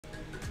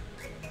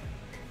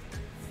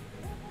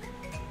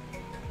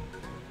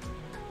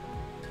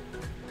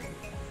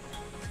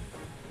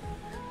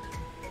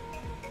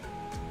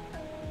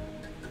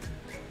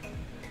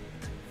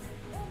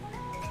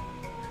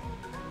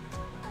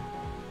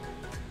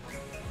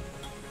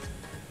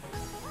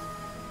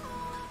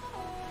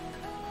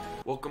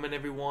Welcome in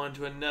everyone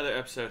to another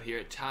episode here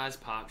at Ty's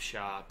Pop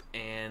Shop,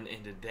 and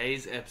in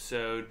today's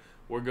episode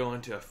we're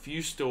going to a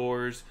few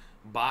stores: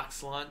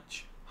 Box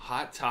Lunch,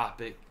 Hot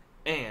Topic,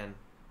 and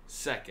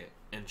Second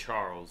and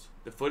Charles.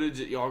 The footage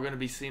that y'all are going to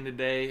be seeing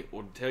today,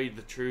 will tell you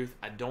the truth,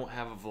 I don't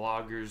have a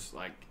vlogger's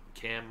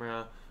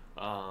camera,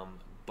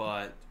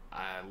 but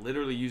I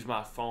literally used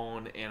my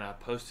phone and I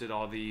posted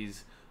all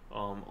these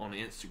on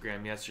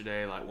Instagram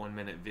yesterday, like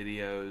 1-minute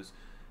videos,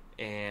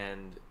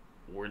 and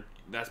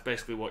that's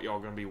basically what y'all are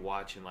going to be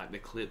watching, like the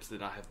clips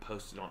that I have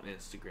posted on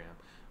Instagram.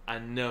 I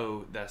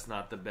know that's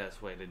not the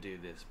best way to do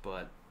this,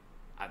 but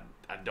I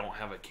don't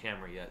have a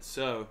camera yet.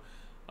 So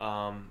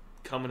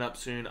coming up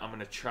soon, I'm going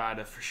to try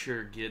to for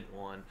sure get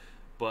one,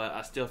 but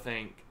I still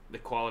think the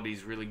quality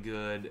is really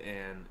good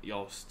and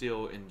y'all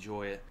still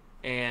enjoy it.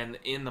 And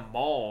in the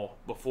mall,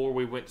 before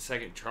we went to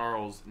Second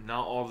Charles,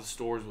 not all the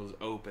stores was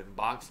open.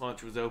 Box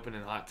Lunch was open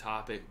and Hot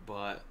Topic,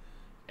 but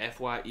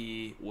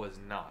FYE was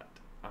not.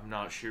 I'm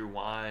not sure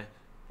why,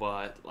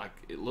 but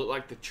it looked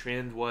like the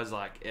trend was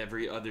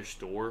every other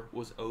store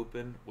was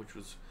open, which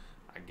was,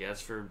 I guess,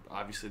 for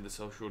obviously the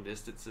social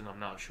distancing. I'm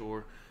not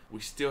sure.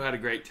 We still had a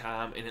great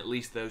time, and at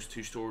least those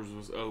two stores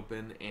was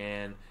open,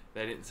 and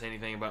they didn't say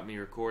anything about me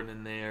recording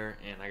in there,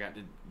 and I got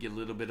to get a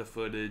little bit of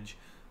footage.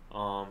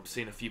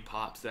 Seen a few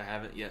pops that I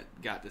haven't yet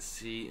got to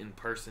see in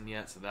person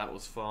yet, so that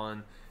was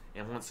fun.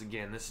 And once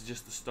again, this is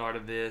just the start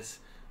of this.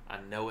 I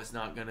know it's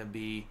not going to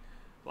be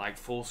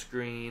full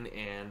screen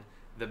and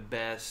the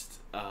best,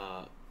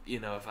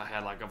 if I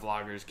had a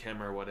vlogger's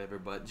camera or whatever,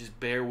 but just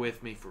bear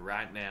with me for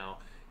right now,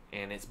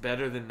 and it's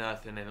better than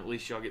nothing, and at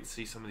least y'all get to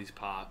see some of these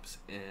pops.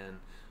 And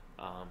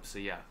so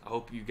yeah, I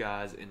hope you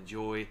guys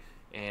enjoy,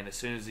 and as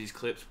soon as these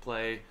clips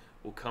play,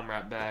 we'll come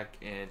right back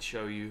and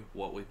show you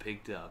what we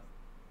picked up.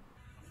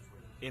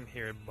 In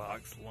here at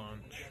Box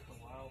Lunch.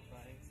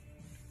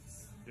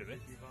 Did they?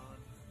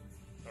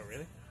 Oh,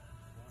 really?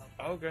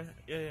 Oh, okay.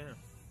 Yeah.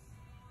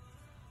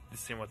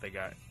 Just seeing what they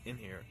got in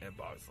here at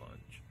Box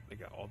Lunch. They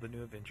got all the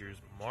new Avengers,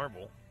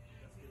 Marvel.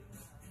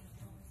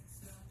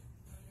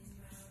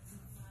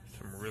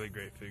 Some really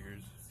great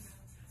figures.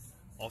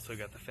 Also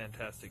got the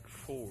Fantastic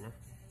Four.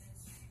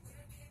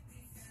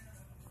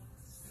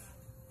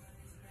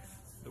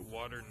 The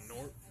Water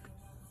Nork.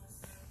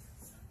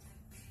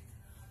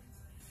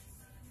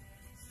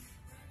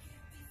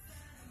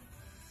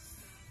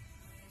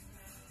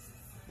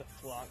 The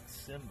Flock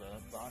Simba,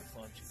 Box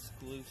Lunch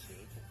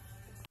exclusive.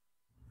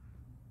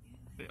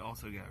 They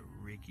also got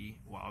Ricky,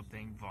 Wild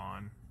Thing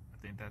Vaughn. I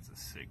think that's a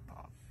sick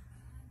pop.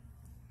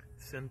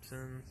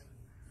 Simpsons,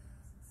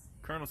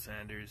 Colonel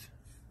Sanders.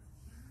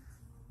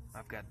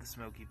 I've got the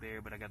Smokey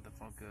Bear, but I got the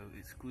Funko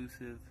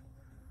exclusive.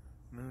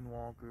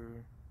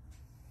 Moonwalker.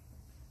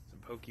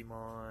 Some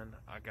Pokemon.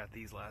 I got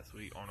these last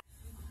week on.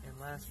 And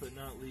last but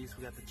not least,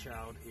 we got the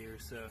child here.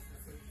 So,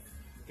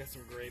 got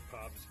some great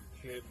pops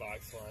here at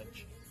Box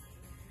Lunch.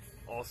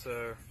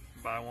 Also,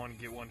 buy one,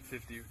 get one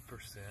 50%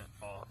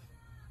 off.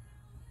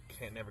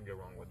 Can't never go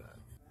wrong with that.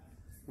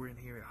 We're in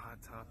here at Hot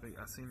Topic.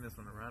 I seen this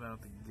one right out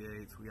the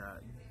gates. We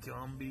got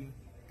Gumby,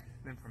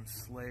 then from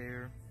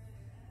Slayer.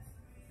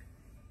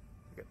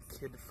 We got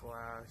Kid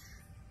Flash.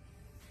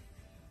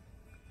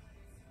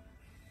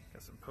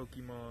 Got some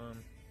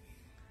Pokemon.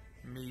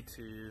 Me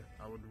too.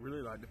 I would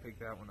really like to pick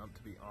that one up,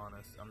 to be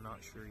honest. I'm not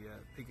sure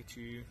yet.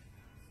 Pikachu.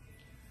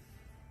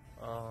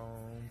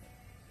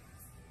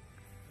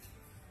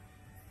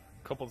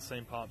 Couple of the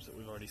same pops that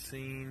we've already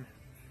seen.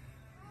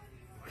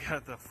 We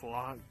got the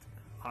Flocked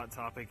Hot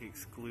Topic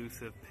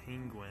exclusive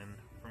Penguin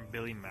from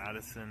Billy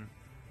Madison,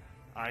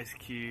 Ice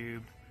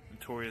Cube,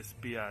 Notorious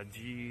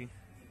B.I.G.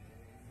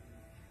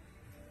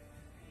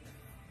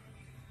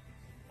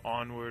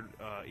 Onward,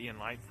 Ian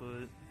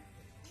Lightfoot,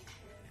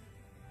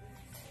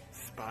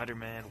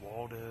 Spider-Man,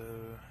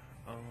 Waldo.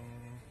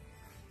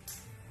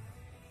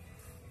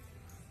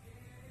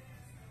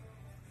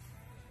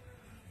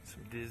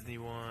 Some Disney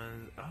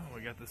ones. Oh,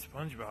 we got the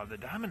SpongeBob, the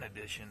Diamond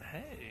Edition.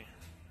 Hey,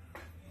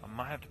 I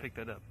might have to pick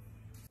that up.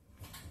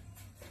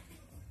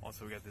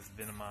 Also, we got this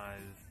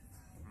Venomized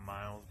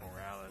Miles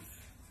Morales.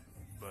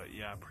 But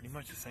yeah, pretty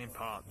much the same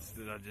pops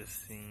that I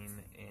just seen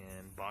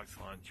in Box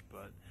Lunch.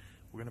 But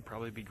we're going to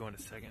probably be going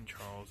to Second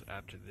Charles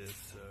after this.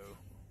 So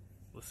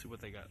let's see what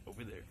they got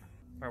over there.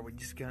 Alright, we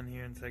just got in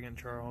here in Second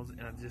Charles.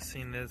 And I've just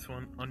seen this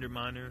one,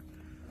 Underminer.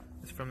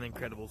 It's from The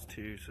Incredibles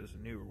 2, so it's a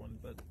newer one.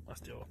 But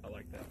I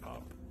like that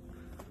pop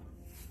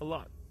a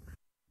lot.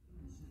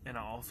 And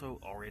I also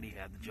already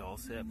had the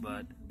Jaws set,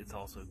 but it's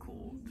also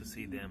cool to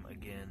see them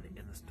again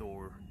in the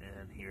store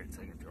and here at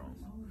Second Charles.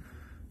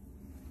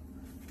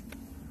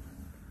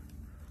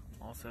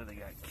 Also, they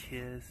got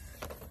Kiss,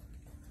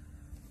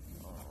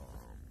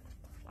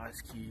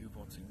 Ice Cube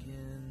once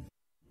again.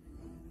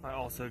 I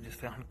also just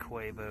found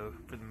Quavo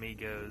for the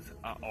Migos.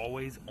 I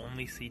always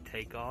only see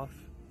Takeoff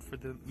for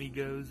the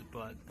Migos,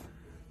 but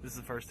this is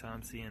the first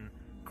time seeing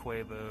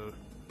Quavo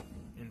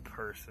in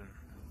person.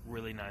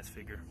 Really nice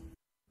figure.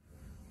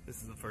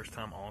 This is the first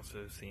time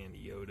also seeing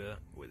Yoda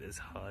with his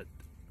hut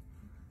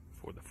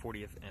for the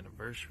 40th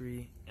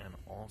anniversary, and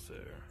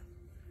also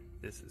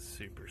This is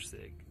super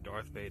sick.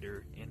 Darth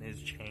Vader in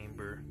his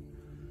chamber.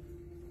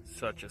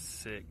 Such a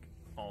sick,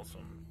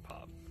 awesome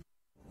pop.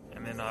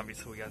 And then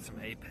obviously we got some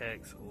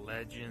Apex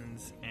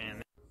Legends.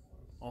 And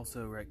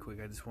also, right quick,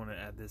 I just want to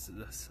add this as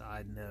a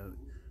side note.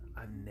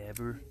 I've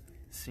never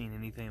seen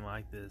anything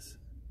like this.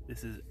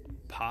 This is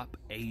Pop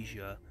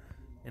Asia,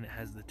 and it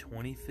has the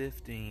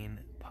 2015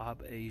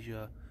 Pop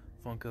Asia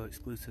Funko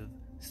exclusive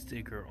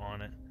sticker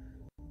on it.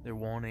 They're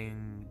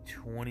wanting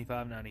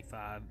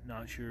 $25.95.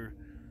 Not sure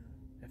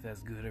if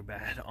that's good or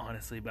bad,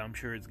 honestly, but I'm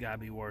sure it's got to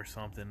be worth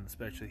something,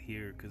 especially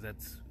here, because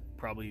that's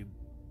probably,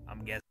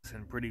 I'm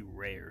guessing, pretty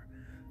rare.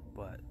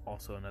 But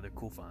also another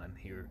cool find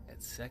here at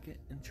 2nd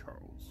and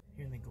Charles.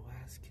 Here in the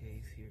glass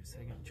case here at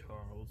 2nd and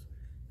Charles,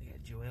 they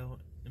got Joel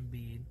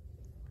Embiid,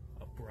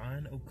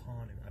 Brian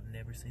O'Connor. I've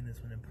never seen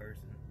this one in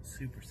person.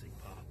 Super sick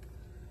pop.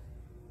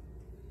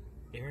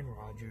 Aaron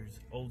Rodgers,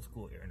 old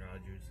school Aaron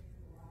Rodgers,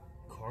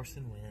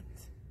 Carson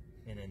Wentz,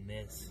 and then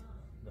this,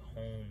 the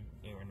home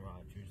Aaron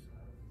Rodgers.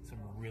 Some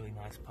really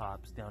nice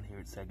pops down here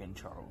at 2nd and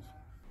Charles.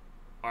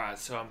 Alright,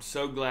 so I'm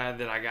so glad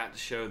that I got to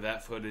show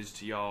that footage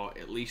to y'all.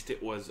 At least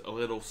it was a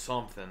little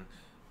something.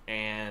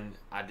 And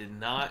I did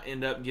not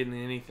end up getting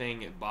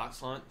anything at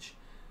Box Lunch,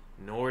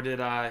 nor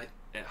did I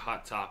at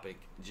Hot Topic.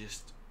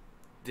 Just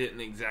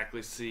didn't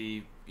exactly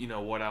see,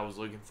 what I was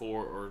looking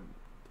for or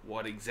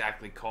what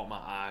exactly caught my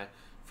eye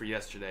for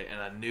yesterday.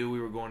 And I knew we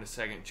were going to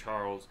 2nd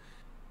Charles.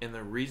 And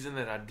the reason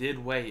that I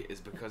did wait is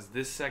because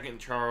this 2nd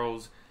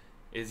Charles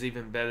is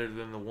even better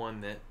than the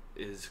one that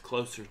is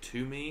closer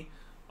to me.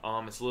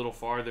 It's a little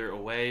farther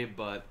away,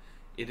 but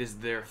it is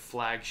their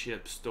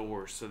flagship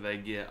store, so they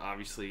get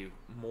obviously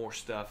more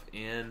stuff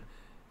in.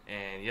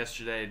 And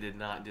yesterday did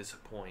not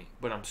disappoint,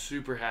 but I'm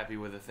super happy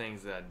with the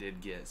things that I did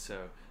get.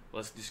 So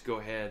let's just go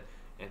ahead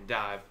and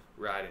dive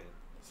right in.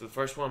 So the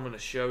first one I'm going to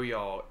show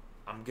y'all,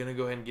 I'm going to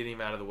go ahead and get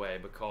him out of the way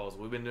because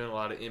we've been doing a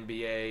lot of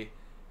NBA,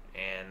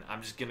 and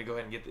I'm just going to go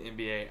ahead and get the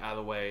NBA out of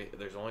the way.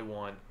 There's only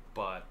one,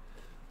 but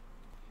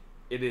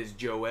it is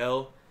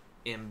Joel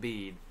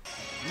Embiid.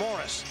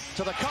 Morris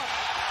to the cup.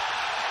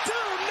 Do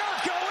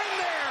not go in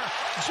there.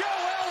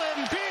 Joel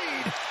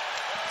Embiid.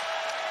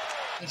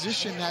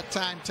 Position that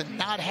time to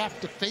not have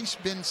to face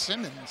Ben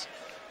Simmons,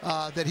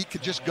 that he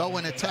could just go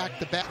and attack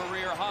the back.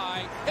 Career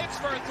high. It's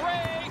for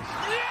three.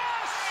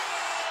 Yes!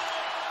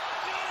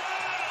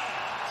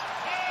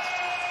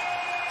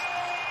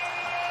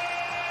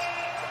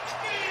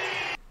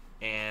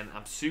 And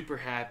I'm super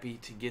happy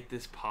to get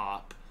this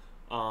pop.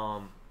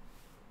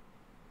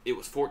 It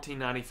was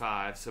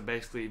 $14.95, so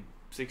basically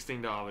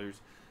 $16,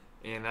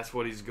 and that's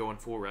what he's going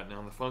for right now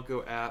on the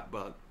Funko app.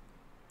 But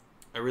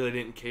I really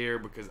didn't care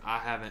because I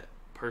haven't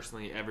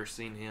personally ever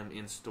seen him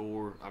in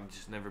store. I've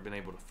just never been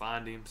able to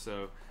find him,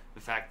 so the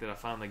fact that I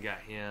finally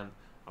got him,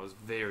 I was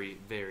very,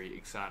 very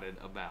excited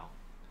about.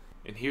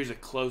 And here's a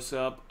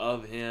close-up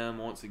of him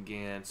once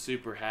again.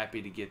 Super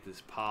happy to get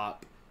this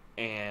pop.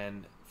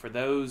 And for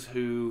those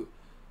who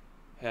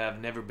have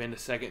never been to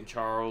 2nd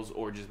Charles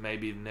or just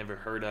maybe never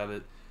heard of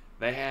it,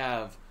 they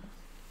have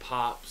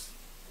pops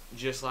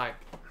just like,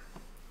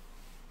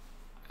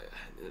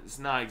 it's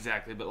not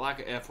exactly, but like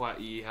a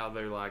FYE, how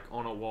they're like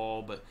on a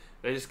wall, but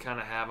they just kind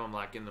of have them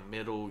like in the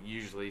middle,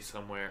 usually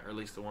somewhere, or at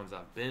least the ones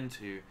I've been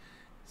to.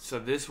 So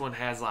this one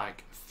has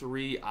like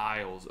 3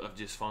 aisles of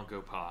just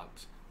Funko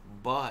Pops,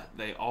 but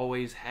they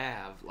always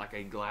have like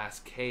a glass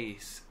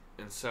case,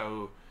 and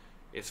so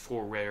it's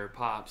for rare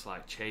pops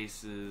like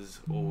chases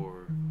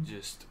or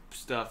just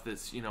stuff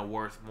that's,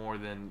 worth more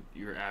than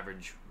your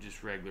average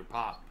just regular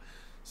pop.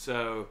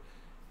 So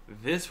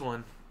this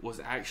one was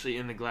actually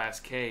in the glass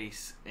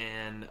case,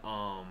 and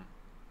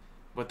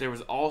but there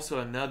was also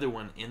another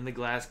one in the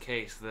glass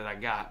case that I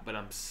got, but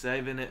I'm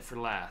saving it for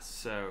last.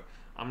 So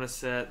I'm gonna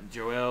set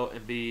Joel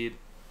Embiid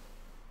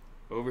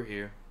over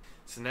here.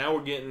 So now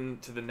we're getting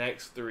to the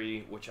next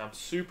 3, which I'm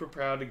super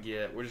proud to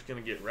get. We're just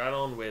gonna get right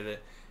on with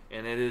it,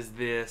 and it is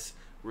this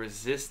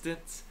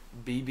Resistance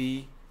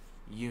BB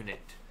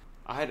unit.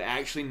 I had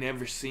actually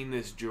never seen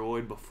this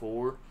droid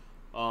before,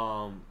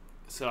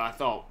 so I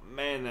thought,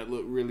 man, that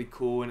looked really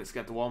cool, and it's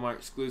got the Walmart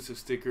exclusive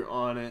sticker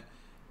on it,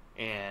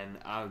 and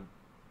I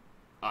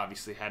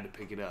obviously had to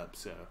pick it up,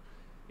 so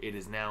it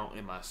is now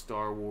in my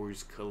Star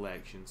Wars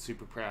collection.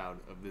 Super proud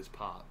of this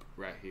pop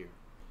right here.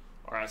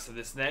 Alright, so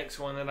this next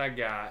one that I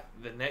got,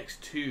 the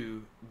next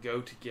 2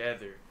 go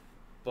together,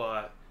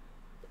 but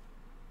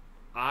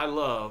I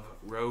love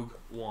Rogue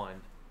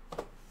One.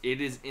 It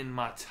is in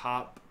my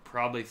top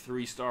probably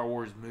 3 Star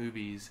Wars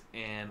movies,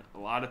 and a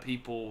lot of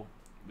people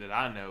that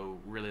I know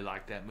really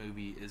like that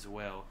movie as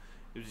well.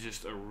 It was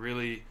just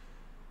they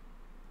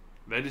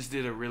just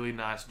did a really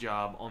nice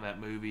job on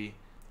that movie.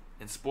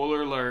 And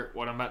spoiler alert,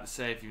 what I'm about to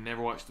say, if you've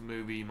never watched the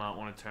movie, you might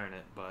want to turn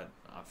it, but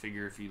I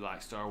figure if you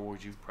like Star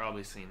Wars, you've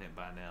probably seen it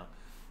by now.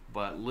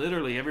 But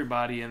literally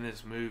everybody in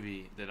this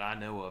movie that I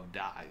know of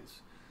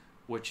dies,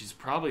 which is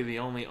probably the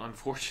only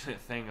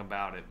unfortunate thing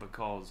about it,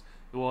 because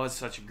it was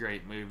such a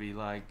great movie.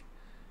 Like,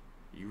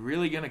 you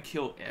really gonna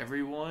kill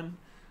everyone?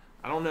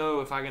 I don't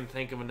know if I can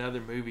think of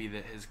another movie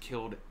that has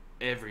killed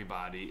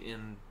everybody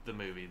in the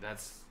movie.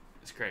 It's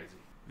crazy.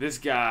 This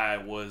guy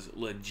was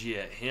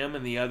legit. Him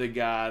and the other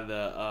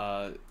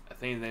guy, I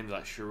think his name's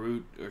like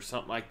Sharut or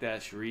something like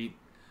that. Sharit.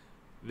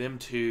 Them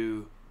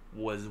two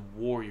was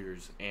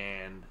warriors,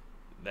 and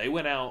they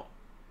went out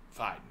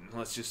fighting.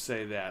 Let's just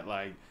say that.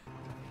 Like,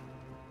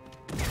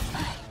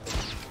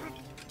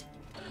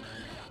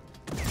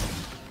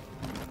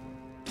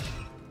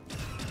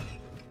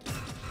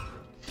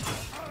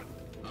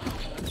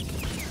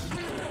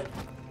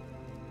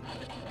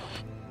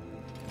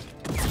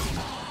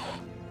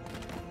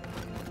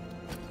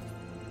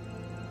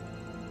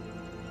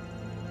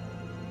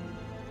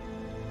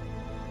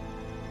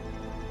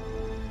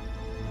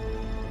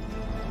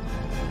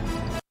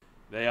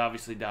 they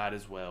obviously died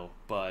as well,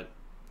 but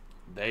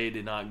they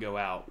did not go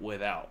out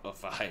without a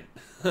fight.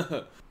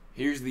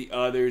 Here's the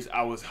others.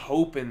 I was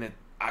hoping that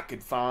I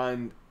could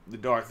find the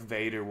Darth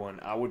Vader one.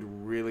 I would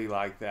really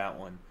like that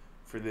one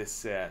for this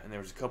set. And there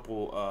was a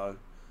couple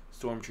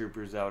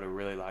stormtroopers I would have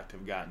really liked to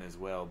have gotten as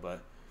well,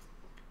 but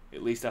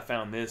at least I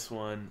found this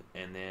one,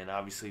 and then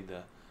obviously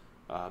the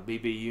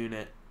BB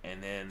unit,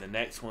 and then the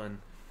next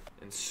one.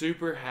 And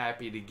super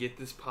happy to get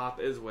this pop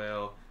as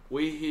well.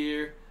 We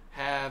here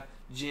have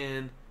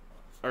Jyn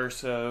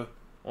Erso.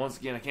 Once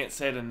again, I can't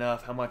say it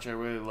enough how much I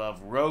really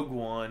love Rogue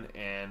One,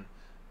 and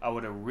I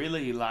would have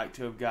really liked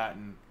to have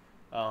gotten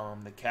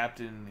the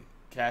Captain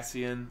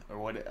Cassian, or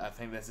what I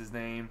think that's his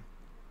name,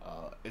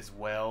 as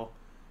well.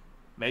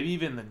 Maybe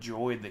even the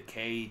droid, the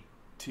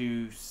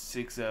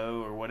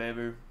K260 or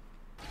whatever.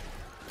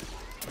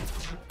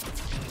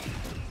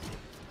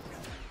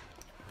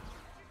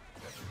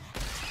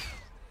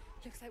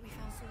 Looks like we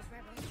found Saul's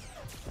rebels.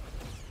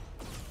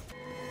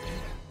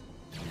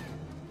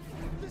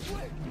 This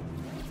way!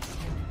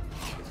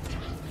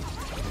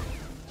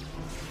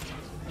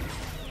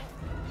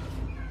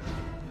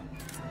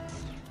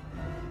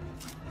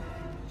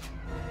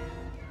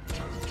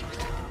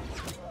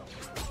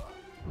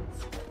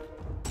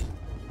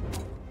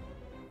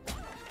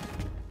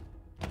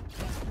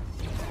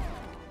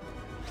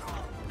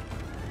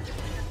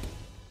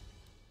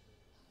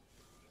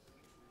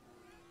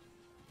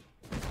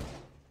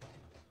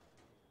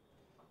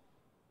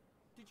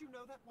 Did you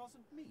know that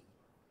wasn't me?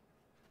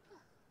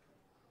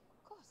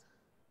 Of course.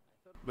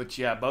 But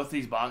yeah, both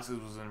these boxes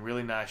was in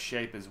really nice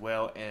shape as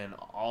well. And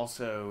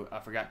also, I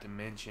forgot to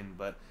mention,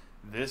 but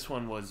this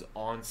one was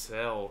on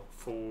sale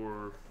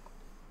for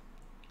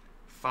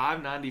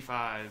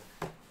 $5.95,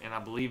 and I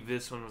believe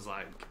this one was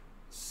like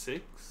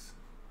 $6.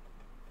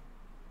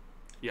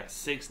 Yeah,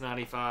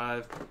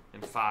 $6.95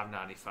 and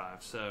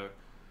 $5.95. So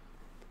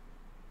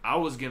I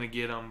was gonna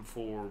get them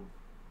for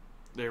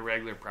their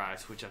regular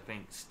price, which I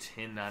think is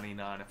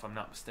 $10.99 if I'm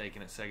not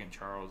mistaken. At Second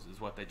Charles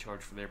is what they charge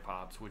for their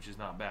pops, which is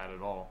not bad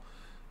at all.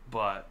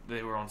 But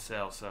they were on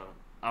sale, so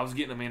I was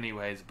getting them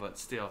anyways. But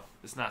still,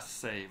 it's nice to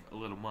save a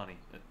little money.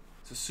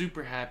 So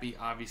super happy,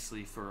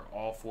 obviously, for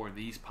all four of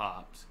these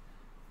pops.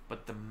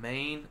 But the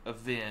main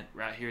event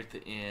right here at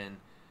the end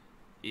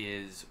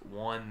is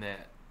one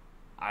that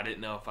I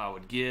didn't know if I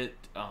would get.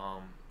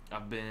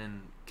 I've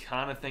been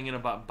kind of thinking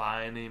about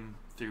buying him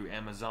through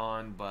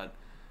Amazon, but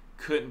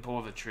couldn't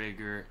pull the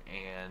trigger,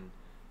 and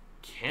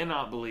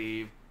cannot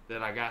believe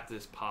that I got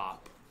this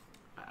pop.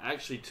 I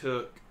actually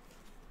took,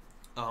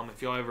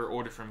 if y'all ever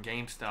order from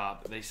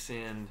GameStop, they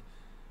send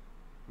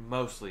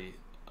mostly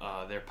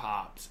their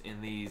pops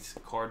in these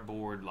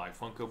cardboard like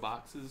Funko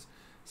boxes.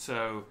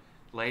 So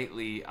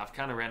lately I've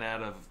kind of ran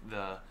out of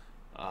the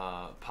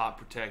pop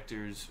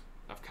protectors.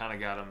 I've kind of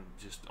got them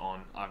just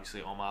on,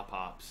 obviously, on my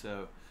pops.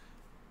 So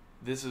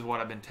this is what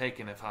I've been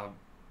taking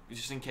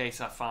just in case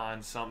I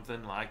find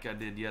something like I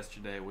did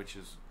yesterday, which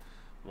is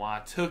why I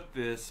took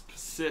this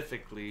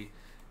specifically,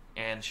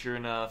 and sure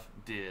enough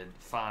did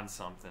find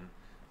something.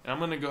 And I'm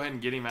going to go ahead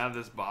and get him out of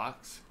this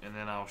box, and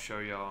then I'll show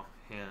y'all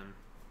him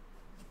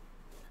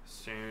as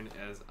soon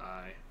as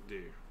I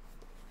do.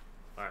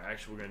 Alright,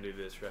 actually we're going to do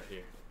this right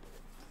here.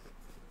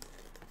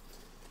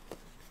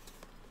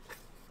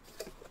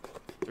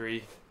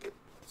 3,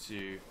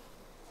 2,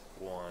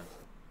 1.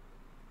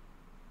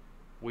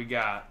 We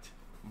got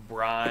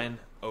Brian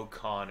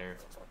O'Connor.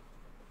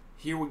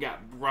 Here we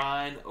got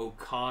Brian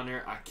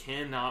O'Connor. I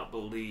cannot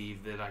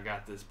believe that I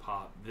got this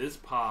pop. This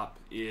pop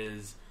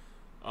is,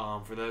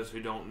 for those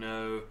who don't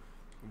know,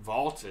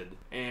 vaulted.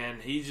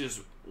 And he's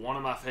just one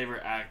of my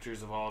favorite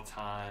actors of all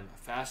time.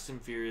 Fast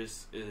and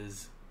Furious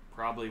is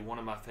probably one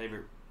of my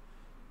favorite,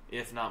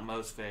 if not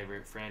most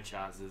favorite,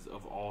 franchises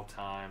of all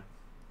time.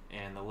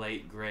 And the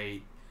late,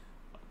 great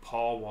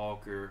Paul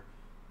Walker,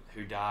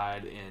 who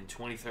died in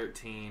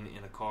 2013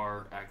 in a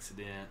car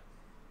accident,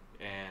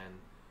 and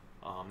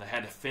they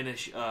had to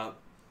finish up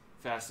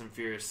Fast and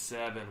Furious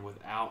 7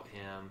 without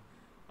him,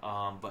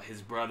 but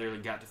his brother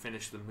got to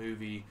finish the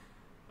movie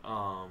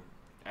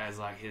as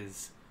like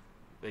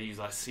they use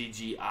like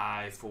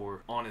CGI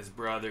on his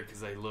brother because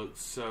they look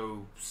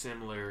so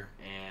similar,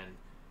 and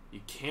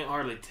you can't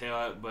hardly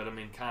tell it, but I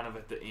mean kind of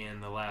at the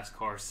end, the last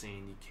car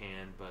scene you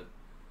can, but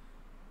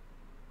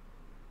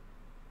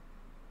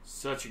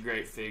Such a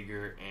great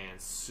figure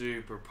and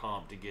super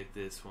pumped to get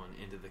this one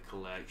into the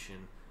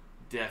collection.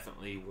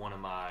 Definitely one of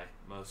my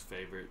most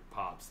favorite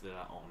Pops that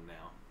I own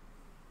now.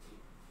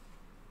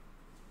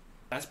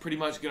 That's pretty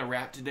much going to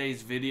wrap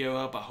today's video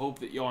up. I hope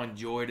that y'all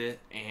enjoyed it,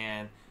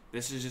 and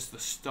this is just the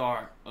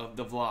start of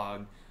the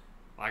vlog.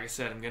 Like I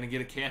said, I'm going to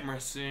get a camera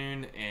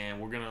soon, and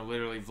we're going to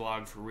literally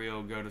vlog for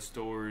real, go to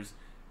stores,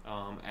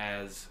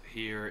 as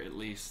here at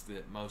least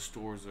that most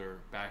stores are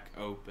back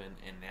open,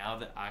 and now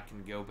that I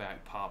can go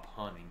back pop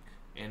hunting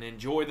and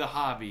enjoy the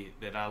hobby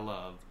that I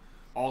love.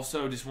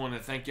 Also, just wanted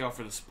to thank y'all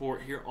for the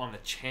support here on the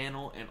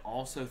channel, and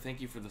also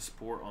thank you for the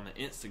support on the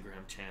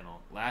Instagram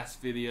channel.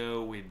 Last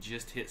video, we had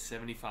just hit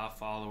 75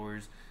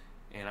 followers,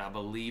 and I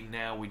believe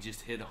now we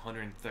just hit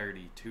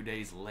 130 2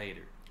 days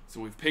later.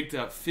 So we've picked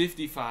up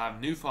 55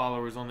 new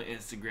followers on the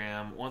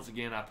Instagram. Once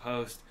again, I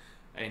post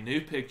a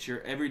new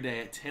picture every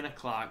day at 10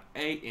 o'clock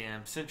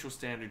a.m. Central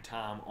Standard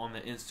Time on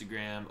the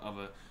Instagram of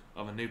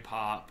a new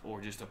Pop or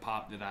just a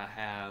Pop that I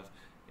have,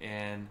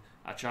 and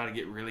I try to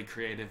get really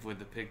creative with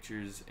the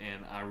pictures,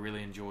 and I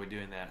really enjoy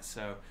doing that.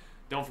 So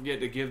don't forget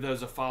to give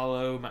those a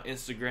follow. My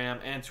Instagram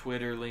and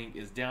Twitter link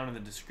is down in the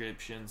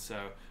description,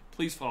 so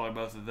please follow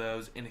both of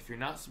those. And if you're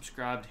not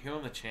subscribed here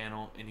on the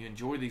channel and you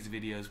enjoy these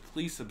videos,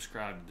 please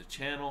subscribe to the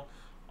channel.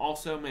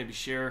 Also, maybe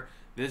share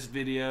this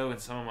video and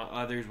some of my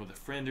others with a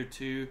friend or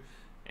two,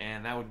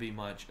 and that would be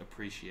much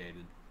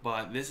appreciated.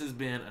 But this has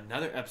been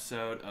another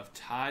episode of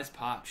Ty's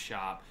Pop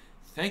Shop.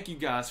 Thank you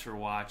guys for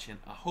watching.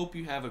 I hope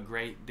you have a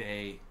great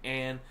day,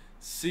 and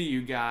see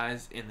you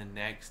guys in the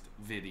next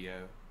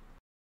video.